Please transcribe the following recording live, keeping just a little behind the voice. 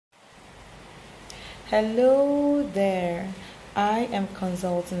Hello there, I am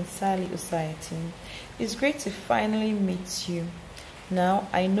consultant Sally Usaiti. It's great to finally meet you. Now,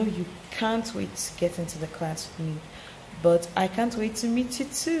 I know you can't wait to get into the class with me, but I can't wait to meet you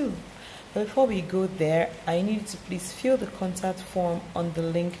too. But before we go there, I need you to please fill the contact form on the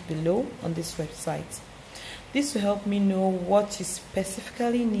link below on this website. This will help me know what you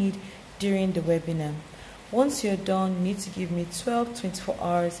specifically need during the webinar. Once you're done, you need to give me 24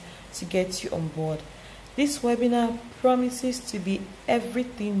 hours to get you on board. This webinar promises to be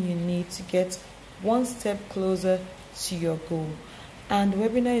everything you need to get one step closer to your goal. And the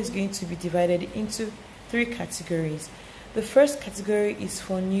webinar is going to be divided into 3 categories. The first category is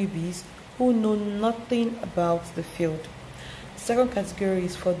for newbies who know nothing about the field. The second category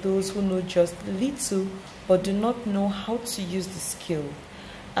is for those who know just little but do not know how to use the skill.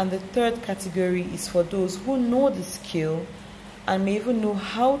 And the third category is for those who know the skill and may even know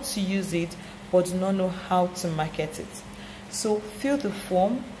how to use it but do not know how to market it. So fill the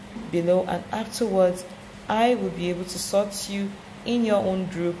form below, and afterwards I will be able to sort you in your own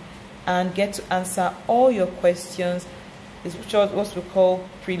group and get to answer all your questions, which are what we call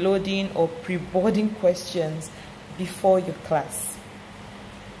preloading or pre-boarding questions before your class.